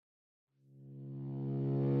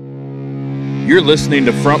You're listening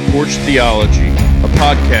to Front Porch Theology, a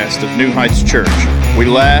podcast of New Heights Church. We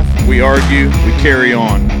laugh, we argue, we carry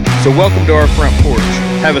on. So welcome to our front porch.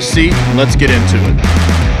 Have a seat and let's get into it.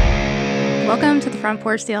 Welcome to the Front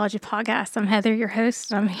Porch Theology Podcast. I'm Heather, your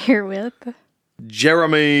host. I'm here with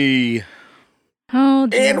Jeremy. Oh,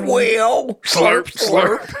 Jeremy. And Will.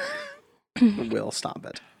 Slurp. Will, stop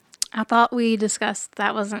it. I thought we discussed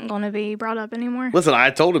that wasn't going to be brought up anymore. Listen, I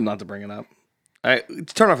told him not to bring it up.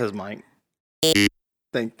 Turn off his mic.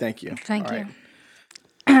 Thank you. Thank All you.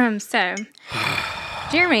 right. So,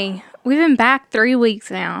 Jeremy, we've been back 3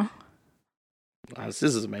 weeks now. This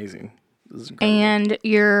is amazing. This is incredible. And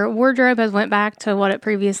your wardrobe has went back to what it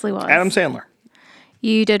previously was. Adam Sandler.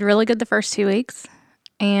 You did really good the first 2 weeks,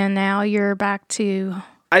 and now you're back to...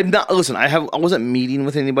 I'm not. Listen, I wasn't meeting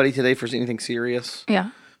with anybody today for anything serious.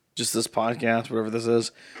 Yeah. Just this podcast, whatever this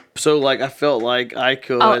is. So, I felt like I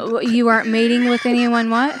could. Oh, you weren't meeting with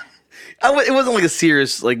anyone, what? It wasn't like a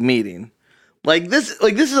serious meeting. This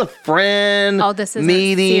is a friend. Oh, this isn't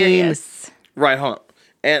meeting. serious. Right, hold on.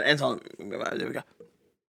 And so there we go.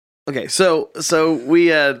 Okay, so we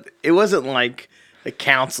had, it wasn't like a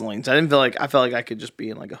counseling. So I felt like I could just be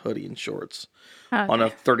in a hoodie and shorts on a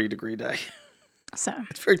 30-degree day. So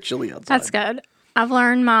it's very chilly outside. That's good. I've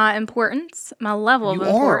learned my importance, my level of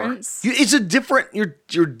importance. It's a different. You're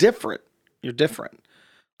different. You're different.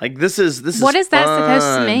 This is. What is that fun.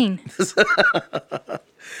 supposed to mean?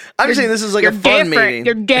 I'm just saying this is a fun meeting.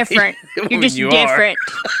 You're different. You're just different.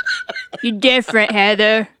 You're different,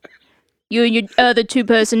 Heather. You and your other two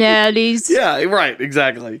personalities. Yeah, right.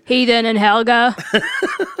 Exactly. Heathen and Helga.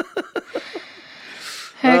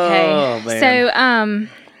 Okay. Oh, man. So,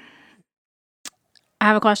 I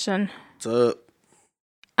have a question. What's up?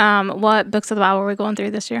 What books of the Bible are we going through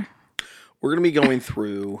this year? We're gonna be going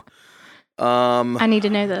through. I need to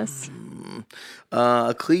know this.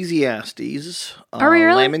 Ecclesiastes. Are we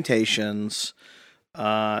really? Lamentations. So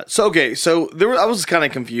I was kind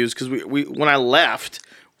of confused because we when I left,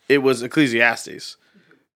 it was Ecclesiastes,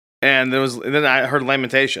 and then I heard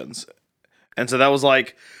Lamentations, and so that was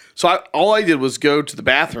all I did was go to the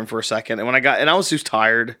bathroom for a second, and I was too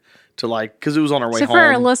tired to because it was on our way home. So for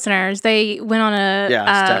our listeners, they went on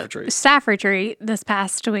a staff retreat this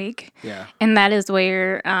past week. Yeah. And that is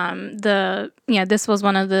where this was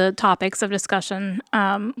one of the topics of discussion,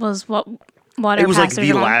 was what it was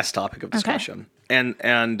the on. last topic of discussion. Okay.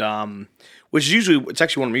 And which is it's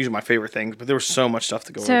actually one of my favorite things, but there was so much stuff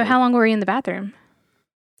to go over. So how long were you in the bathroom?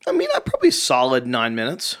 I mean, probably a solid 9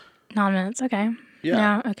 minutes. 9 minutes, okay.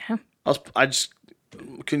 Yeah. Okay. I just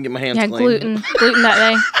couldn't get my hands clean. Gluten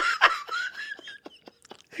that day.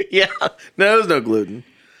 Yeah, no, there was no gluten.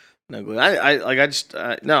 No gluten. I just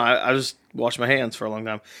washed my hands for a long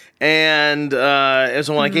time, and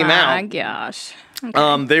so when I came out, my gosh,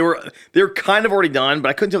 okay. they were kind of already done, but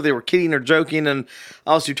I couldn't tell if they were kidding or joking, and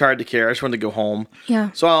I was too tired to care. I just wanted to go home. Yeah.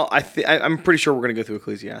 So I'm pretty sure we're gonna go through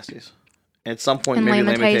Ecclesiastes at some point, and maybe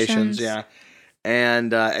Lamentations, yeah,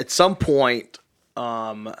 and at some point, if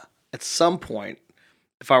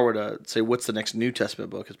I were to say what's the next New Testament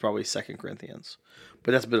book, it's probably 2 Corinthians.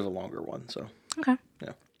 But that's a bit of a longer one, so. Okay.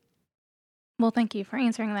 Yeah. Well, thank you for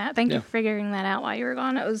answering that. Thank you for figuring that out while you were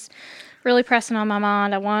gone. It was really pressing on my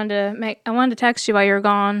mind. I wanted to text you while you were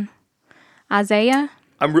gone. Isaiah?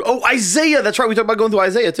 Isaiah! That's right. We talked about going through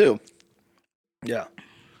Isaiah, too. Yeah.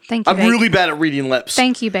 Thank you, I'm really bad at reading lips.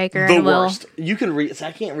 Thank you, Baker. The worst. You can read.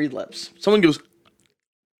 I can't read lips. Someone goes,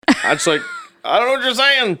 I don't know what you're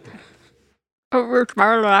saying.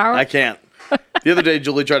 I can't. The other day,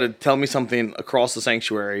 Julie tried to tell me something across the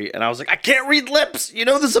sanctuary, and I was like, I can't read lips. You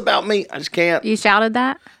know this about me. I just can't. You shouted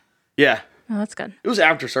that? Yeah. Oh, that's good. It was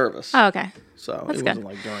after service. Oh, okay. So that's it good.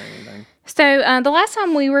 wasn't during anything. So the last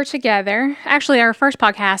time we were together, actually our first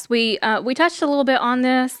podcast, we touched a little bit on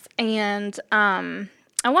this, and I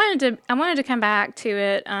wanted to come back to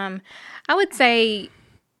it. I would say,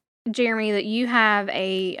 Jeremy, that you have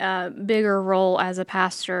a bigger role as a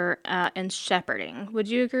pastor in shepherding. Would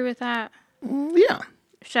you agree with that? Yeah.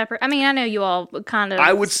 Shepherd. I mean, I know you all kind of.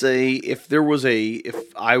 I would say if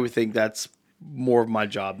I would think that's more of my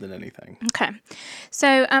job than anything. Okay. So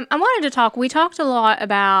I wanted to talk. We talked a lot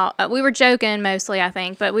about, we were joking mostly, I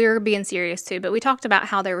think, but we were being serious too. But we talked about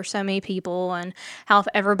how there were so many people and how if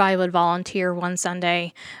everybody would volunteer one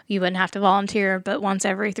Sunday, you wouldn't have to volunteer but once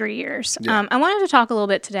every 3 years. Yeah. I wanted to talk a little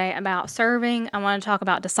bit today about serving. I want to talk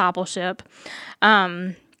about discipleship.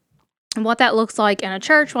 And what that looks like in a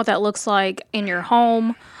church, what that looks like in your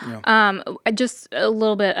home, just a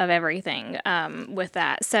little bit of everything with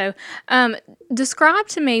that. So describe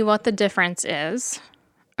to me what the difference is,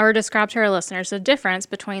 or describe to our listeners the difference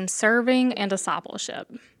between serving and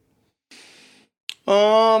discipleship.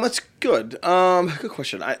 That's good. Good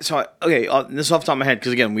question. This is off the top of my head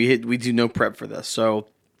because again, we do no prep for this. So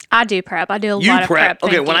I do prep. I do a you lot of prep.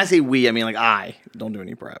 Okay, when thinking. I say we, I mean like I don't do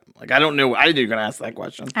any prep. Like I don't know. I didn't know you were gonna ask that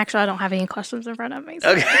question. Actually, I don't have any questions in front of me. So.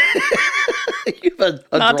 Okay. You have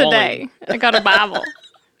a Not drawing. today. I got a Bible.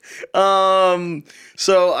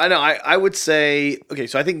 So I know I would say okay.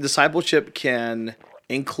 So I think discipleship can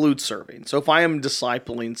include serving. So if I am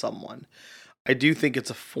discipling someone, I do think it's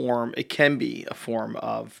a form. It can be a form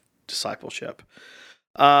of discipleship.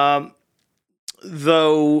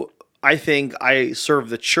 Though I think I serve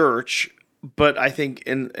the church, but I think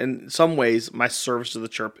in some ways my service to the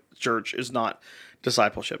church is not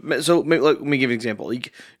discipleship. So let me give you an example.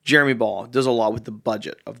 Like Jeremy Ball does a lot with the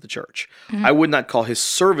budget of the church. Mm-hmm. I would not call his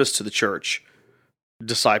service to the church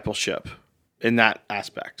discipleship in that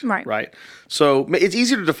aspect. Right. So it's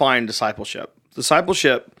easier to define discipleship.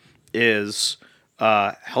 Discipleship is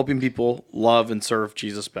helping people love and serve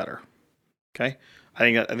Jesus better. Okay.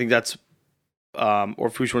 I think that's or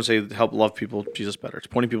if we just want to say help love people Jesus better, it's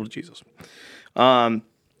pointing people to Jesus.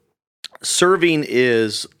 Serving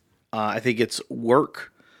is I think it's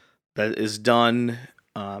work that is done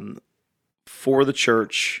for the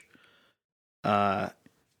church and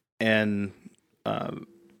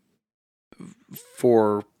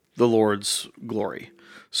for the Lord's glory.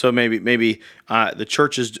 So maybe the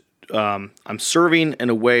church is I'm serving in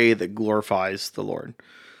a way that glorifies the Lord.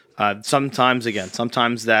 Sometimes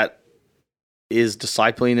that is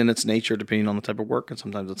discipling in its nature, depending on the type of work, and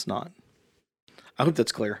sometimes it's not. I hope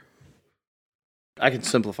that's clear. I can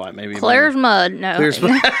simplify it, maybe. Clear as mud. No. Clear as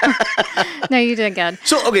mud. No, you did good.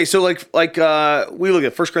 So like we look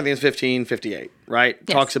at 1 Corinthians 15:58, right?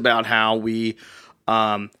 Yes. Talks about how we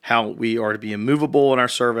are to be immovable in our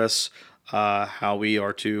service, how we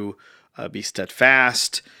are to be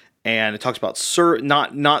steadfast, and it talks about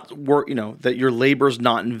not work, that your labor is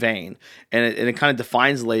not in vain, and it kind of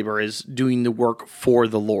defines labor as doing the work for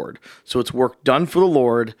the Lord. So it's work done for the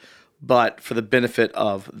Lord, but for the benefit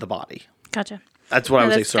of the body. Gotcha. That's what I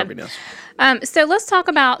would say that's serving good. is. So let's talk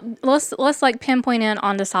about let's like pinpoint in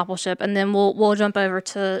on discipleship, and then we'll jump over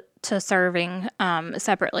to serving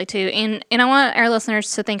separately too. And I want our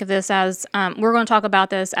listeners to think of this as we're going to talk about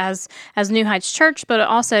this as New Heights Church, but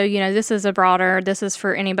also this is this is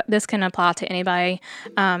for anybody. This can apply to anybody,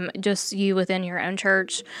 just you within your own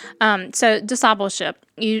church. So discipleship.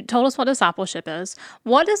 You told us what discipleship is.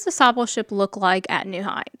 What does discipleship look like at New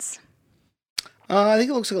Heights? I think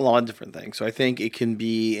it looks like a lot of different things. So I think it can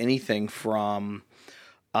be anything from,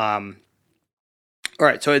 all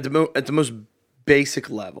right. So at the most basic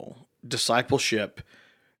level, discipleship.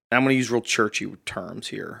 And I'm going to use real churchy terms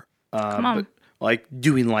here. Come on. But like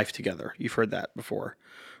doing life together. You've heard that before,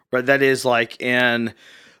 right? That is like it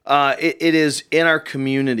is in our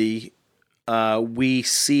community. We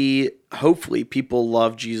see hopefully people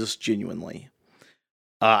love Jesus genuinely.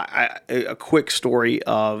 A quick story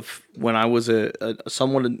of when I was a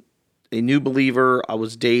new believer. I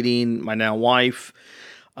was dating my now wife.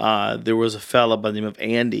 There was a fella by the name of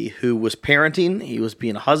Andy who was parenting. He was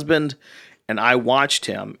being a husband, and I watched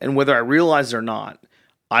him. And whether I realized it or not,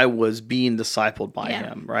 I was being discipled by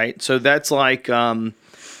him. Right. So that's like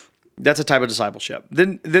that's a type of discipleship.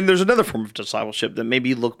 Then there's another form of discipleship that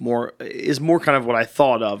maybe is more kind of what I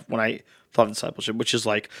thought of when I thought of discipleship, which is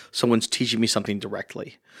like someone's teaching me something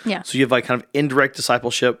directly. Yeah. So you have like kind of indirect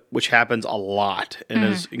discipleship, which happens a lot and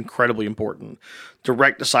is incredibly important.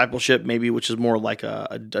 Direct discipleship, maybe, which is more like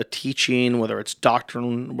a teaching, whether it's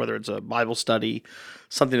doctrine, whether it's a Bible study,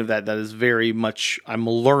 something of that is very much I'm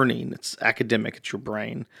learning. It's academic. It's your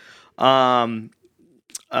brain.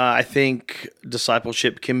 I think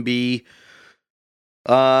discipleship can be,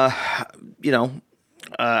 I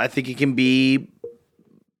think it can be.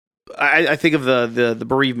 I think of the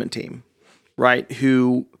bereavement team, right?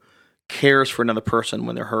 Who cares for another person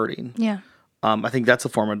when they're hurting. Yeah. I think that's a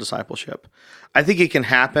form of discipleship. I think it can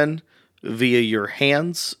happen via your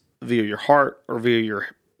hands, via your heart, or via your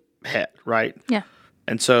head, right? Yeah.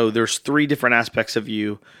 And so there's 3 different aspects of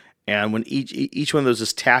you, and when each one of those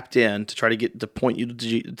is tapped in to try to point you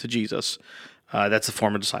to Jesus, that's a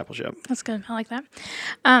form of discipleship. That's good. I like that.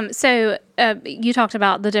 So you talked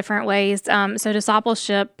about the different ways. So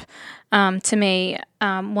discipleship, to me,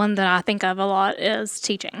 one that I think of a lot is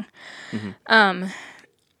teaching. Mm-hmm.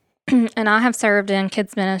 And I have served in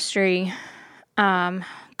kids ministry,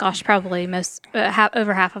 probably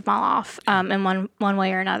over half of my life, in one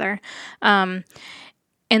way or another.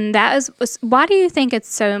 that is, why do you think it's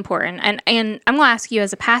so important? And I'm going to ask you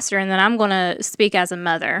as a pastor, and then I'm going to speak as a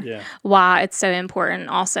mother, why it's so important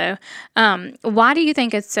also. Why do you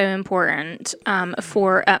think it's so important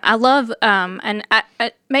for, I love, and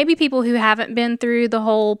maybe people who haven't been through the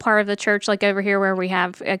whole part of the church, like over here where we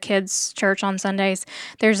have a kids' church on Sundays,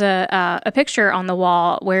 there's a picture on the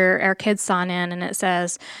wall where our kids sign in, and it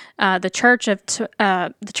says, the Church of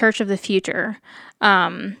the Future.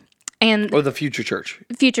 Or the future church.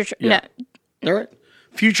 No. All right.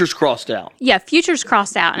 Future's crossed out. Yeah, future's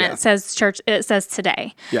crossed out, and it says church. It says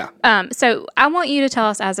today. Yeah. So I want you to tell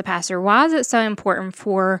us as a pastor, why is it so important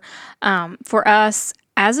for us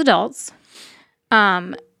as adults,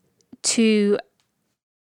 to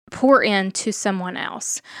pour into someone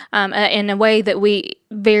else, in a way that we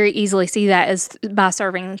very easily see that is by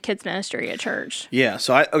serving kids ministry at church. Yeah.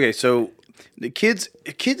 So the kids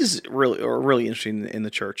is really interesting in the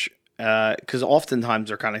church. Because oftentimes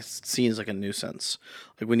they're kind of seen as like a nuisance,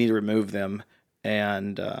 like we need to remove them,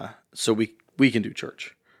 and so we can do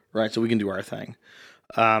church, right? So we can do our thing.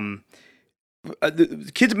 The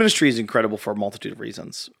kids ministry is incredible for a multitude of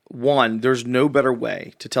reasons. One, there's no better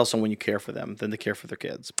way to tell someone you care for them than to care for their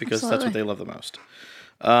kids, because that's what they love the most.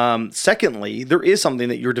 Secondly, there is something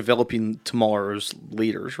that you're developing tomorrow's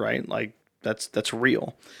leaders, right? Like that's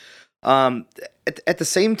real. At the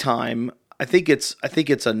same time, I think it's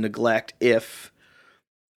a neglect if.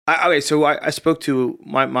 So I spoke to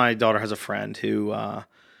my daughter has a friend who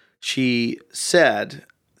she said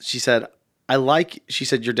your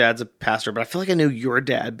dad's a pastor, but I feel like I know your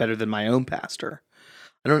dad better than my own pastor.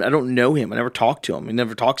 I don't know him. I never talked to him. He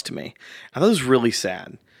never talks to me. I thought it was really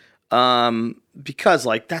sad, because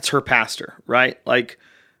like that's her pastor, right? Like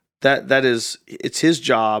that is it's his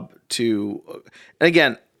job to. And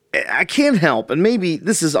again, I can't help, and maybe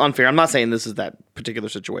this is unfair. I'm not saying this is that particular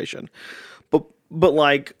situation, but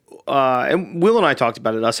like, and Will and I talked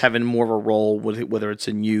about it, us having more of a role with whether it's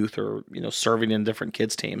in youth or serving in different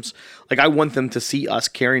kids teams. Like I want them to see us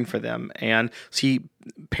caring for them and see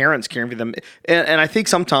parents caring for them, and I think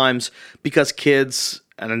sometimes because kids,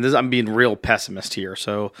 and I'm being real pessimist here.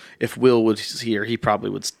 So if Will was here, he probably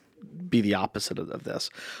would be the opposite of this.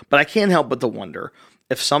 But I can't help but to wonder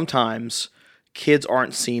if sometimes kids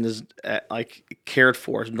aren't seen as like cared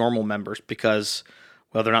for as normal members because,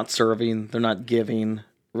 well, they're not serving, they're not giving,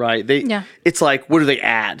 right? It's like, what do they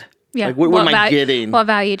add? Yeah. Like, what am I getting? What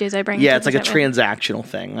value do they bring? Yeah, it's like a transactional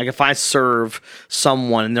thing. Like if I serve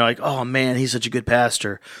someone and they're like, oh man, he's such a good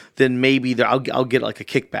pastor, then maybe I'll get like a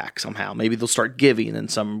kickback somehow. Maybe they'll start giving in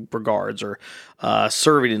some regards or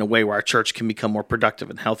serving in a way where our church can become more productive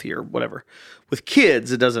and healthier, whatever. With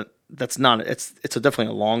kids, it doesn't. That's not. It's definitely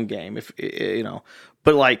a long game. If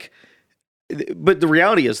but the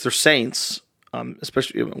reality is they're saints,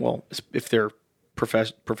 especially if they're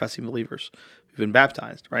professing believers who've been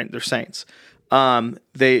baptized, right? They're saints.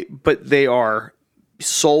 They are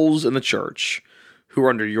souls in the church who are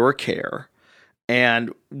under your care.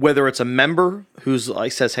 And whether it's a member who's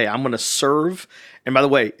like says, hey, I'm going to serve. And by the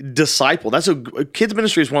way, disciple. That's a kids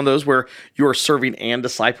ministry is one of those where you are serving and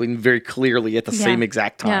discipling very clearly at the same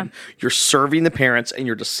exact time. Yeah. You're serving the parents and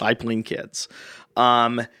you're discipling kids.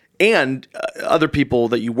 And other people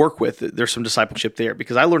that you work with, there's some discipleship there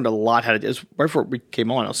because I learned a lot how to do this. Right before we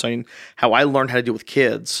came on, I was saying how I learned how to deal with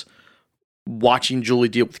kids watching Julie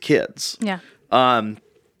deal with kids. Yeah. I learned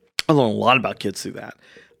a lot about kids through that.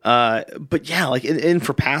 But yeah, like, and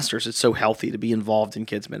for pastors, it's so healthy to be involved in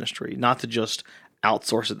kids ministry, not to just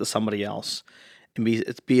outsource it to somebody else and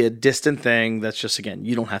be a distant thing. That's just, again,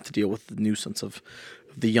 you don't have to deal with the nuisance of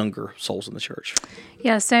the younger souls in the church.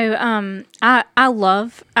 Yeah. So,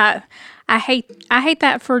 I hate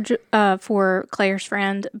that for Claire's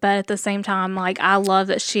friend, but at the same time, like, I love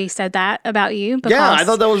that she said that about you. Because, yeah, I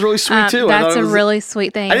thought that was really sweet too. That's a really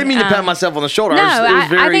sweet thing. I didn't mean to pat myself on the shoulder. No,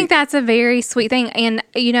 I think that's a very sweet thing. And,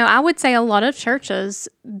 I would say a lot of churches,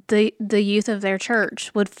 the youth of their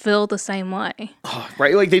church would feel the same way. Oh,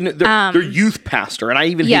 right? Like they're youth pastor, and I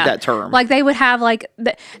even hate that term. Like they would have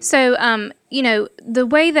the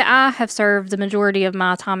way that I have served the majority of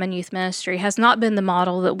my time in youth ministry has not been the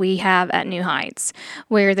model that we have at New Heights,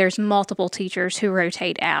 where there's multiple teachers who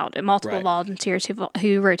rotate out and multiple volunteers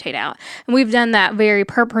who rotate out. And we've done that very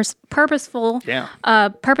purposefully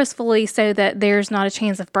so that there's not a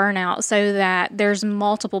chance of burnout, so that there's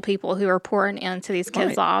multiple people who are pouring into these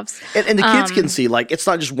kids' lives. And the kids can see, like, it's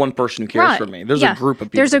not just one person who cares for me. There's a group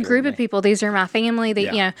of people. There's a group of people. These are my family.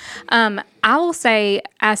 I will say,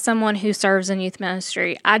 as someone who serves in youth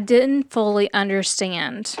ministry, I didn't fully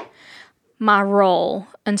understand my role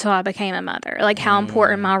until I became a mother, like how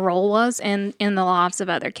important my role was in the lives of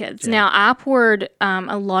other kids. Now, I poured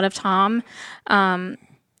a lot of time.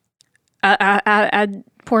 I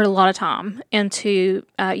poured a lot of time into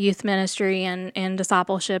youth ministry and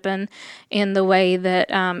discipleship, and in the way that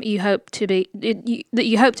you hope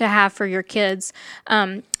to have for your kids.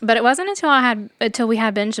 But it wasn't until we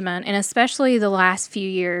had Benjamin, and especially the last few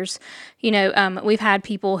years, we've had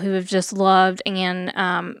people who have just loved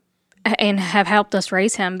and have helped us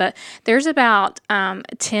raise him. But there's about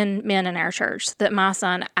 10 men in our church that my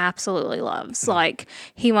son absolutely loves. Like,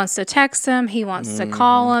 he wants to text them. He wants to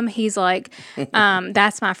call them. He's like,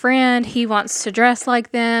 that's my friend. He wants to dress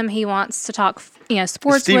like them. He wants to talk,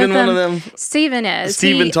 sports Stephen, with them. one of them? Stephen is.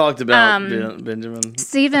 Stephen talked about Benjamin.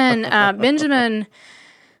 Benjamin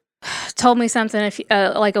told me something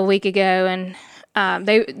like a week ago, and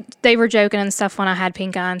they were joking and stuff when I had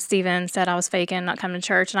pink eye, and Stephen said I was faking, not coming to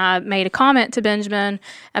church. And I made a comment to Benjamin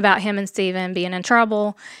about him and Stephen being in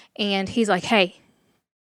trouble. And he's like, hey,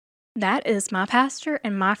 that is my pastor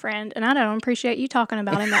and my friend, and I don't appreciate you talking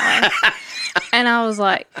about him that way. And I was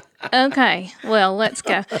like, okay, well, let's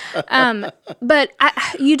go. But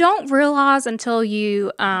you don't realize until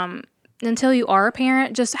you are a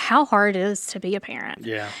parent just how hard it is to be a parent.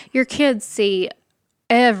 Yeah. Your kids see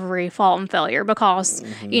every fault and failure because,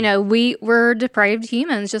 we're depraved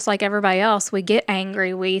humans just like everybody else. We get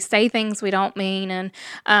angry. We say things we don't mean. And,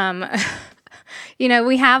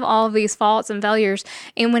 we have all of these faults and failures.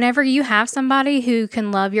 And whenever you have somebody who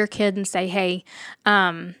can love your kid and say, hey,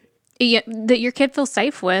 that your kid feels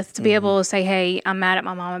safe with, to be able to say, hey, I'm mad at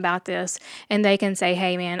my mom about this. And they can say,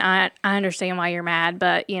 hey, man, I understand why you're mad.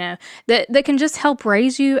 But, that can just help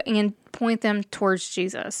raise you and point them towards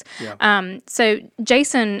Jesus. Yeah. So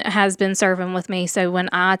Jason has been serving with me. So when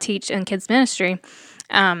I teach in kids ministry,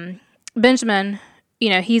 Benjamin,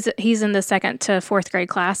 he's in the 2nd to 4th grade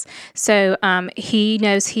class. So he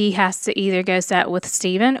knows he has to either go set with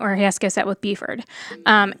Stephen or he has to go set with Buford.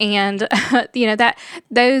 And that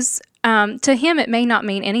those to him it may not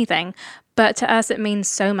mean anything, but to us it means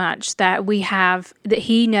so much that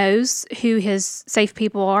he knows who his safe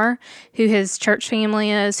people are, who his church family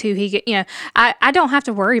is, who I don't have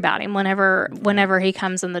to worry about him whenever he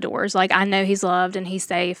comes in the doors. Like, I know he's loved and he's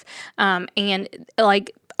safe. And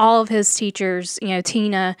like all of his teachers,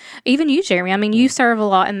 Tina, even you, Jeremy. I mean, you serve a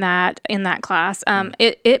lot in that class.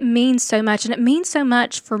 It means so much, and it means so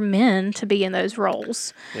much for men to be in those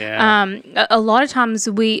roles. Yeah. A lot of times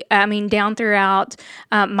down throughout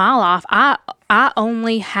my life, I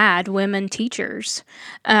only had women teachers,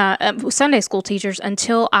 Sunday school teachers,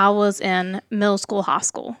 until I was in middle school, high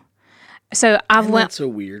school. So That's so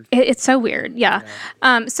weird. It's so weird, yeah.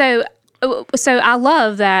 So I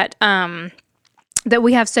love that. That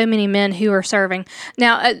we have so many men who are serving.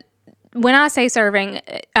 Now, when I say serving,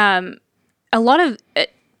 a lot of,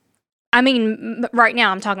 right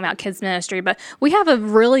now I'm talking about kids ministry, but we have a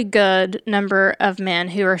really good number of men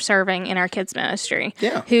who are serving in our kids ministry,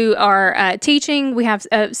 who are teaching. We have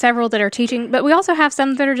several that are teaching, but we also have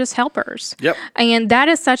some that are just helpers. Yep. And that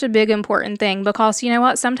is such a big, important thing because, you know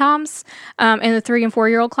what, sometimes in the 3 and 4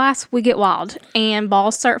 year old class, we get wild and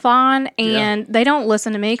balls start flying and they don't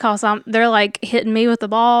listen to me because they're like hitting me with the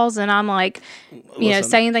balls and I'm like,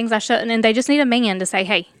 saying things I shouldn't, and they just need a man to say,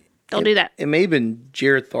 hey, don't do that. It may have been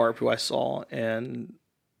Jared Tharp who I saw in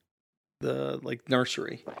the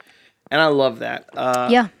nursery, and I love that.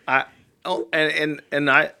 I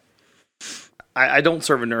don't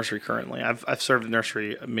serve a nursery currently. I've served a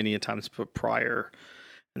nursery many a times prior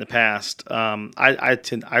in the past.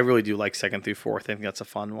 I really do like 2nd through 4th. I think that's a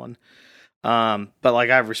fun one. But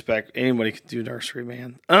I respect anybody can do nursery,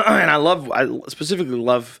 man. And I specifically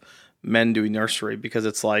love men doing nursery because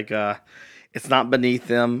it's it's not beneath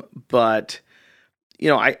them, but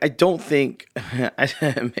I don't think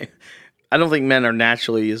I don't think men are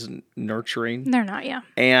naturally as nurturing. They're not, yeah.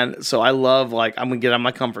 And so I love I'm gonna get out of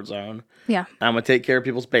my comfort zone. Yeah. I'm gonna take care of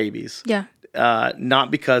people's babies. Yeah.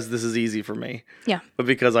 Not because this is easy for me. Yeah. But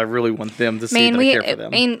because I really want them to see that I care for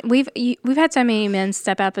them. And we've had so many men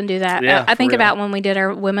step up and do that. Yeah, I think about when we did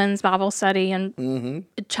our women's Bible study and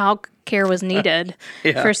child care was needed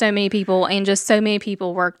for so many people, and just so many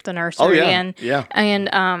people worked the nursery. And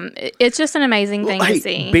it's just an amazing thing to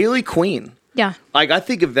see. Bailey Queen. Yeah. I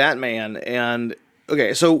think of that man, and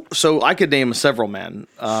okay, so I could name several men,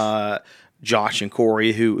 Josh and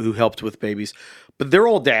Corey, who helped with babies. But they're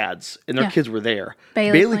all dads, and their kids were there.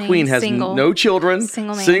 Bailey Queen has no children,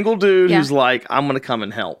 single dude who's like, I'm going to come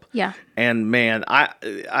and help. Yeah. And man,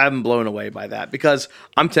 I'm blown away by that because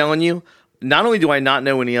I'm telling you, not only do I not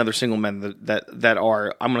know any other single men that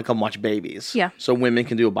are, I'm going to come watch babies. Yeah. So women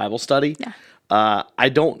can do a Bible study. Yeah.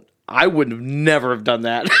 I would have never have done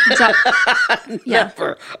that. Yeah.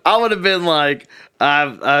 Never. I would have been like,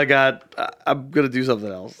 I'm going to do something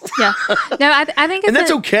else. Yeah. No, I think it's And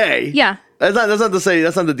that's okay. Yeah. That's not to say,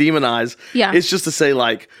 that's not to demonize. Yeah. It's just to say,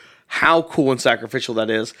 like, how cool and sacrificial that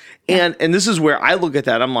is. And this is where I look at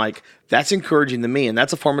that. I'm like, that's encouraging to me. And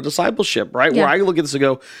that's a form of discipleship, right? Yeah. Where I look at this and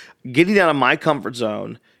go, getting out of my comfort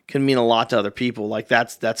zone can mean a lot to other people. Like,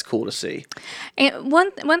 that's cool to see. And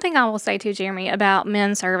one thing I will say too, Jeremy, about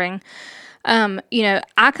men serving,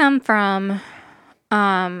 I come from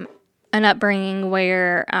an upbringing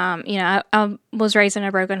where, I was raised in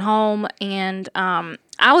a broken home, and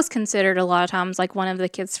I was considered a lot of times like one of the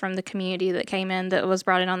kids from the community that came in that was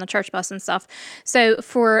brought in on the church bus and stuff. So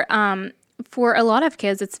for a lot of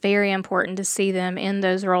kids, it's very important to see them in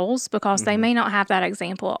those roles because they may not have that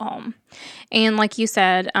example at home. And like you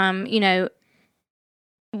said,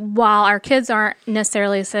 while our kids aren't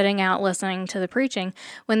necessarily sitting out listening to the preaching,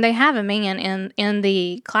 when they have a man in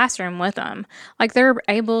the classroom with them, like they're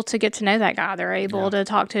able to get to know that guy. They're able to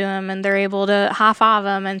talk to him, and they're able to high five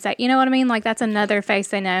him and say, you know what I mean? Like that's another face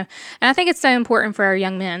they know. And I think it's so important for our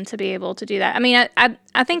young men to be able to do that. I mean,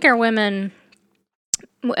 I think our women,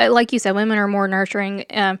 like you said, women are more nurturing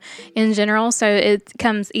in general, so it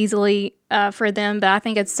comes easily for them. But I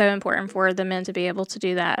think it's so important for the men to be able to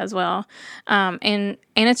do that as well. And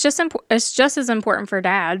it's just it's just as important for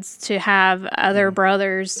dads to have other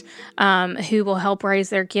brothers who will help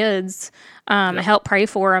raise their kids, help pray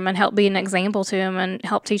for them, and help be an example to them, and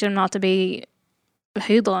help teach them not to be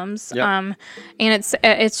hoodlums. Yep. And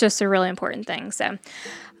it's just a really important thing. So.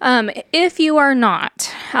 If you are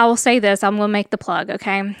not, I will say this, I'm going to make the plug,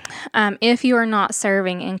 okay? If you are not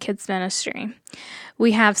serving in kids ministry,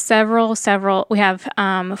 we have we have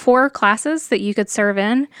 4 classes that you could serve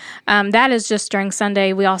in. That is just during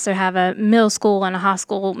Sunday. We also have a middle school and a high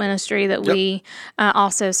school ministry that we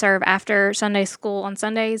also serve after Sunday school on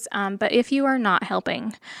Sundays. But if you are not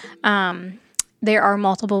helping, there are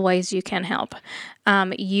multiple ways you can help.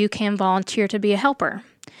 You can volunteer to be a helper.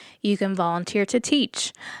 You can volunteer to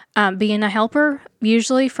teach. Being a helper,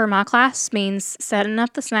 usually for my class, means setting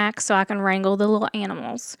up the snacks so I can wrangle the little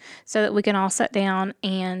animals so that we can all sit down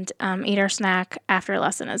and eat our snack after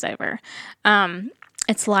lesson is over.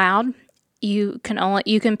 It's loud. You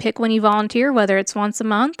can pick when you volunteer, whether it's once a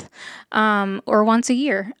month or once a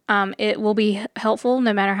year. It will be helpful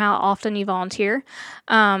no matter how often you volunteer.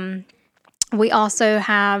 We also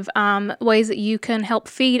have ways that you can help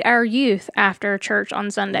feed our youth after church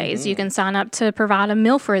on Sundays. You can sign up to provide a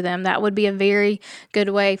meal for them. That would be a very good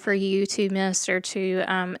way for you to minister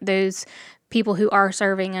to those people who are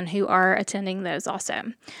serving and who are attending those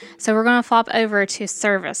also. So we're going to flop over to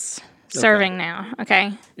serving now,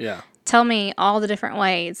 okay? Yeah. Tell me all the different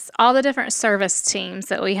ways, all the different service teams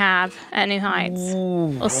that we have at New Heights.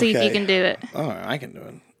 We'll see if you can do it. All right, I can do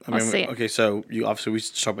it. Let's see. Okay, so we talked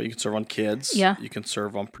about you can serve on kids. Yeah. You can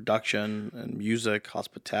serve on production and music,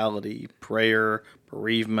 hospitality, prayer,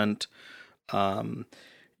 bereavement.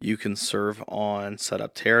 You can serve on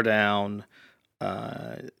setup, tear down,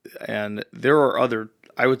 and there are other.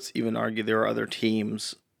 I would even argue there are other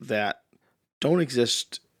teams that don't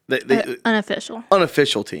exist.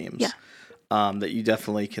 Unofficial teams. Yeah. That you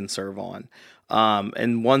definitely can serve on,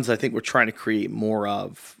 and ones I think we're trying to create more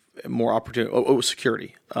opportunity.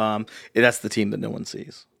 Security. That's the team that no one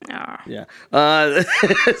sees. Oh. Yeah.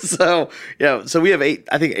 So we have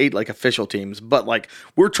 8 like official teams, but like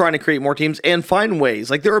we're trying to create more teams and find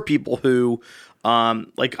ways. Like there are people who,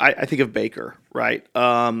 like I think of Baker, right?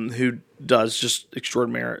 Who does just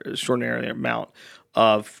extraordinary amount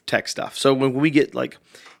of tech stuff. So when we get like,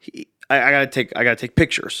 I gotta take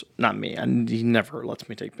pictures. Not me. He never lets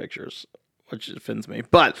me take pictures, which offends me,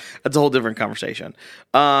 but that's a whole different conversation.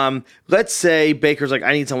 Let's say Baker's like,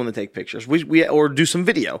 I need someone to take pictures. We or do some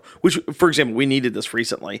video, which, for example, we needed this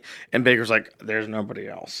recently, and Baker's like, there's nobody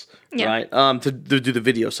else, right? To do the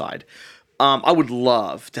video side. I would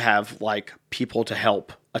love to have like people to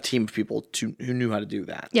help, a team of people who knew how to do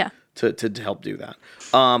that. Yeah. To help do that.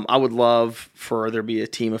 I would love for there be a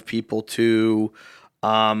team of people to,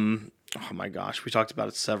 oh my gosh, we talked about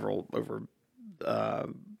it several over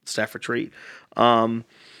staff retreat. A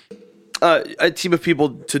team of people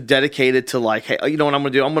to dedicate it to like, hey, you know what I'm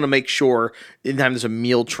going to do? I'm going to make sure anytime there's a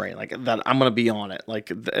meal train like that, I'm going to be on it. Like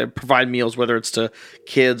provide meals, whether it's to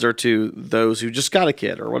kids or to those who just got a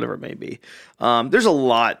kid or whatever it may be. There's a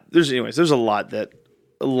lot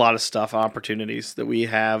of stuff, opportunities that we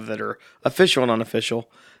have that are official and unofficial.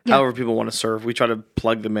 Yeah. However people want to serve, we try to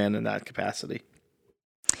plug them in that capacity.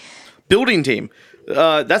 Building team.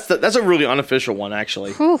 That's a really unofficial one,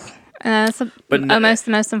 actually. Whew. That's almost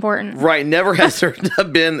the most important. Right. Never has there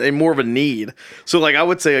been a more of a need. So, like, I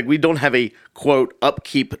would say, like, we don't have a, quote,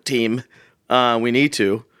 upkeep team. We need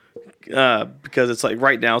to. Because it's like,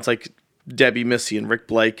 right now, it's like Debbie, Missy, and Rick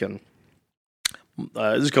Blake, and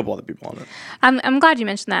there's a couple other people on it. I'm glad you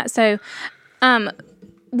mentioned that. So,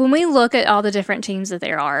 when we look at all the different teams that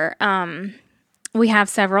there are, we have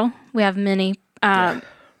several. We have many.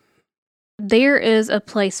 There is a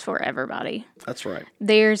place for everybody. That's right.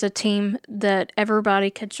 There's a team that everybody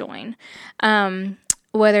could join.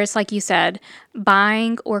 Whether it's, like you said,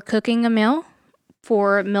 buying or cooking a meal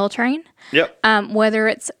for Meal Train. Yep. Whether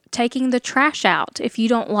it's taking the trash out. If you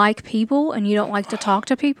don't like people and you don't like to talk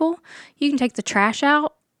to people, you can take the trash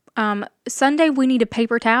out. Sunday, we needed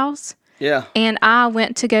paper towels. Yeah. And I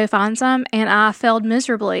went to go find some, and I failed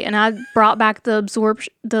miserably. And I brought back the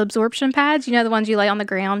absorption pads, the ones you lay on the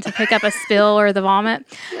ground to pick up a spill or the vomit.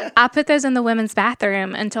 Yeah. I put those in the women's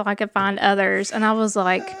bathroom until I could find others. And I was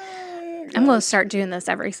like, I'm going to start doing this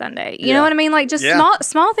every Sunday. You know what I mean? Like, just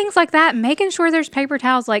small things like that, making sure there's paper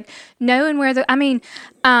towels, like knowing where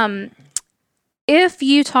if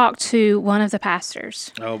you talk to one of the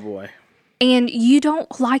pastors. Oh, boy. And you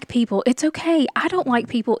don't like people, it's okay. I don't like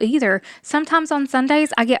people either. Sometimes on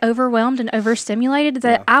Sundays, I get overwhelmed and overstimulated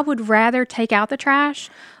that I would rather take out the trash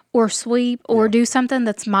or sweep or do something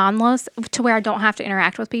that's mindless to where I don't have to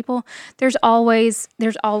interact with people. There's always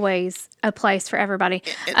a place for everybody.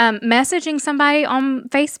 Messaging somebody on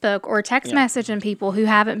Facebook or text messaging people who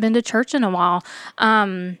haven't been to church in a while.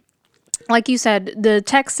 Like you said, the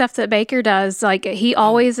tech stuff that Baker does, like, he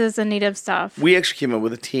always is in need of stuff. We actually came up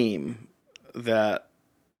with a team that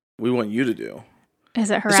we want you to do.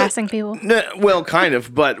 Is it harassing people? No, well, kind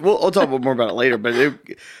of, but we'll talk more about it later.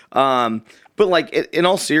 But like, in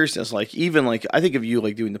all seriousness, like, even like, I think of you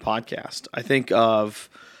like doing the podcast. I think of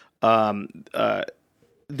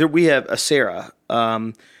we have a Sarah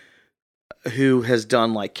who has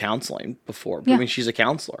done like counseling before. Yeah. I mean, she's a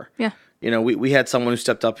counselor. Yeah. We had someone who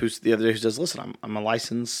stepped up the other day who says, "Listen, I'm a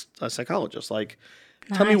licensed psychologist. Like,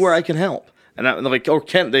 tell me where I can help." And I'm like,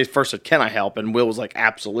 they first said, "Can I help?" And Will was like,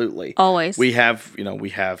 "Absolutely." Always. We have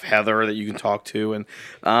Heather that you can talk to, and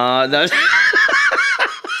if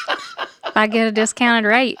I get a discounted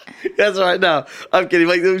rate. That's right. No, I'm kidding.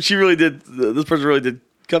 Like, she really did. This person really did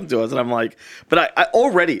come to us, and I'm like, but I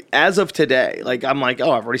already, as of today, like, I'm like,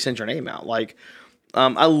 oh, I've already sent your name out. Like,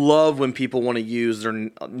 I love when people want to use their,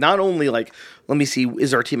 not only like, let me see,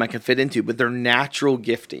 is there a team I can fit into, but their natural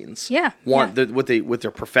giftings. Yeah. What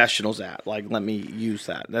their professionals at. Like, let me use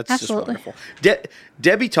that. That's Absolutely. just wonderful.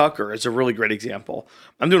 Debbie Tucker is a really great example.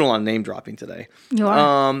 I'm doing a lot of name dropping today. You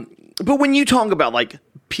are. But when you talk about like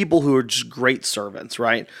people who are just great servants,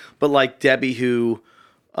 right? But like Debbie, who,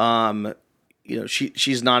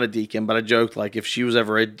 she's not a deacon, but I joked like if she was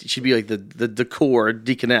ever she'd be like the decor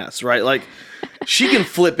deaconess, right? Like, she can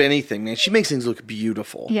flip anything, man. She makes things look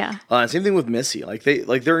beautiful. Yeah. Same thing with Missy.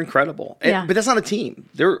 They're incredible. But that's not a team.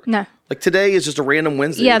 No. Like, today is just a random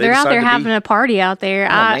Wednesday. Yeah, they're out there having a party out there.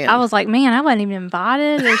 I was like, man, I wasn't even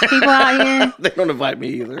invited. There's people out here. They don't invite me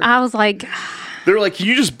either. I was like, they're like, can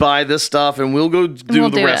you just buy this stuff and we'll go do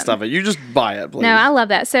the rest of it. You just buy it, please. No, I love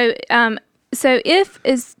that. So, if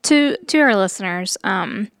is to our listeners,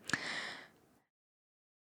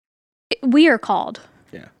 we are called.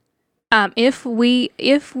 Yeah. If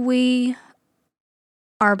we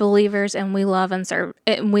are believers and we love and serve,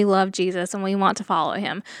 and we love Jesus and we want to follow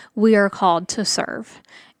him, we are called to serve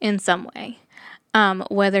in some way.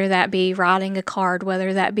 Whether that be writing a card,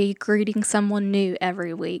 whether that be greeting someone new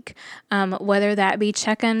every week, whether that be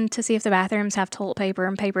checking to see if the bathrooms have toilet paper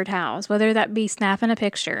and paper towels, whether that be snapping a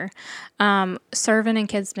picture, serving in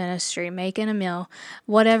kids ministry, making a meal,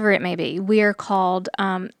 whatever it may be, we are called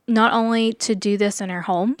not only to do this in our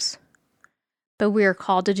homes, but we are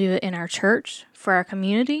called to do it in our church, for our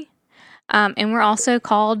community. And we're also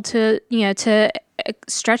called to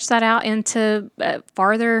stretch that out into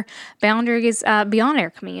farther boundaries beyond our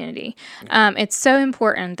community. It's so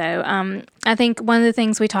important, though. I think one of the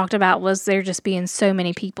things we talked about was there just being so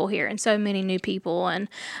many people here and so many new people, and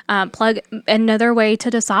plug another way to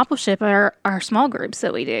discipleship are our small groups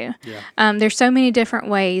that we do. Yeah. There's so many different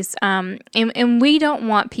ways, and we don't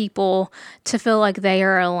want people to feel like they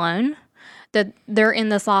are alone, that they're in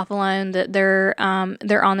this life alone, that they're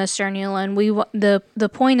on this journey alone.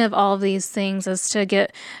 The point of all of these things is to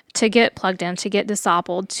get plugged in, to get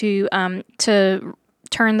discipled, to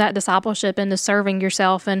turn that discipleship into serving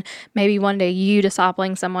yourself, and maybe one day you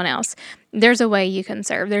discipling someone else. There's a way you can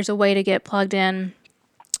serve. There's a way to get plugged in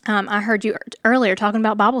I heard you earlier talking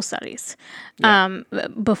about Bible studies.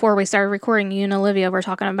 Before we started recording, you and Olivia were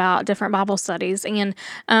talking about different Bible studies, and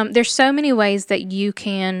there's so many ways that you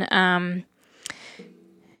can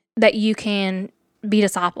be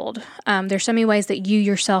discipled. There's so many ways that you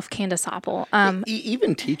yourself can disciple.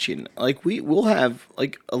 Even teaching, like we'll have,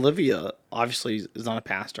 like Olivia obviously is not a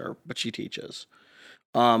pastor, but she teaches.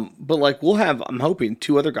 But like we'll have, I'm hoping,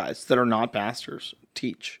 2 other guys that are not pastors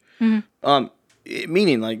teach. Mm-hmm.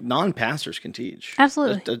 Meaning like non-pastors can teach.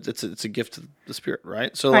 Absolutely. It's a gift of the Spirit,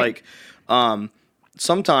 right? So right. Like,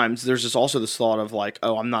 sometimes there's just also this thought of like,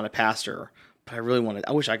 oh, I'm not a pastor, but I really want to.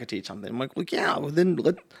 I wish I could teach something. I'm like, well, yeah. Well, then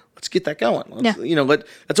let's get that going.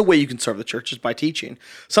 That's a way you can serve the church, is by teaching.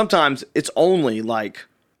 Sometimes it's only like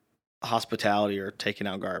hospitality or taking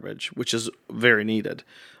out garbage, which is very needed.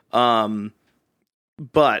 But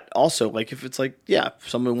also, like, if it's like, if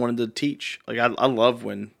someone wanted to teach, like I love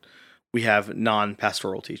when we have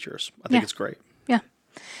non-pastoral teachers. I think it's great. Yeah.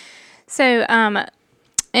 So,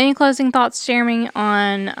 any closing thoughts, Jeremy,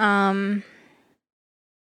 on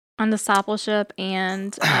discipleship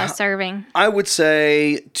and serving? I would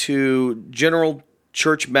say to general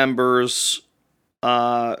church members,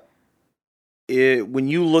 when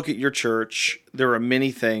you look at your church, there are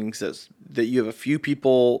many things that you have a few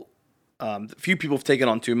people have taken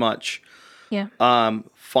on too much. Yeah.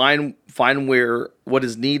 Find what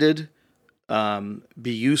is needed.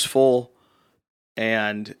 Be useful,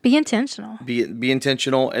 and be intentional. Be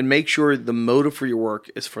intentional, and make sure the motive for your work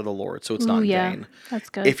is for the Lord, so it's not in vain. That's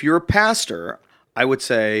good. If you're a pastor, I would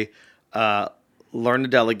say learn to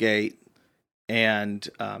delegate, and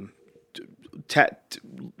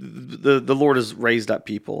the Lord has raised up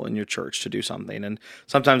people in your church to do something, and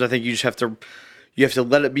sometimes I think you just have to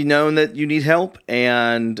let it be known that you need help,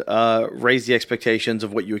 and raise the expectations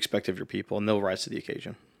of what you expect of your people, and they'll rise to the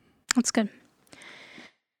occasion. That's good.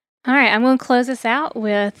 All right, I'm going to close this out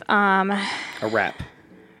with a rap.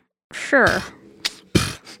 Sure.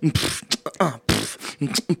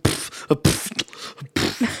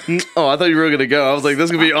 Oh, I thought you were going to go. I was like, this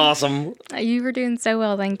is going to be awesome. You were doing so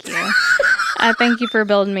well, thank you. Thank you for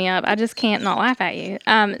building me up. I just can't not laugh at you.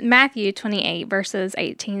 Matthew 28, verses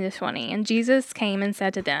 18 to 20. And Jesus came and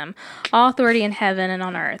said to them, all authority in heaven and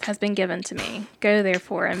on earth has been given to me. Go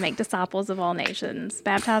therefore and make disciples of all nations,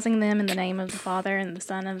 baptizing them in the name of the Father and the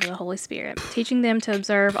Son and the Holy Spirit, teaching them to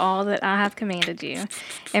observe all that I have commanded you.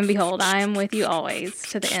 And behold, I am with you always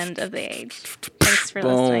to the end of the age. Thanks for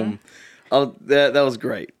listening. Oh, that was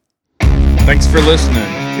great. Thanks for listening.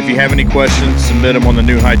 If you have any questions, submit them on the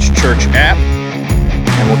New Heights Church app,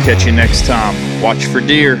 and we'll catch you next time. Watch for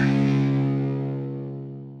deer.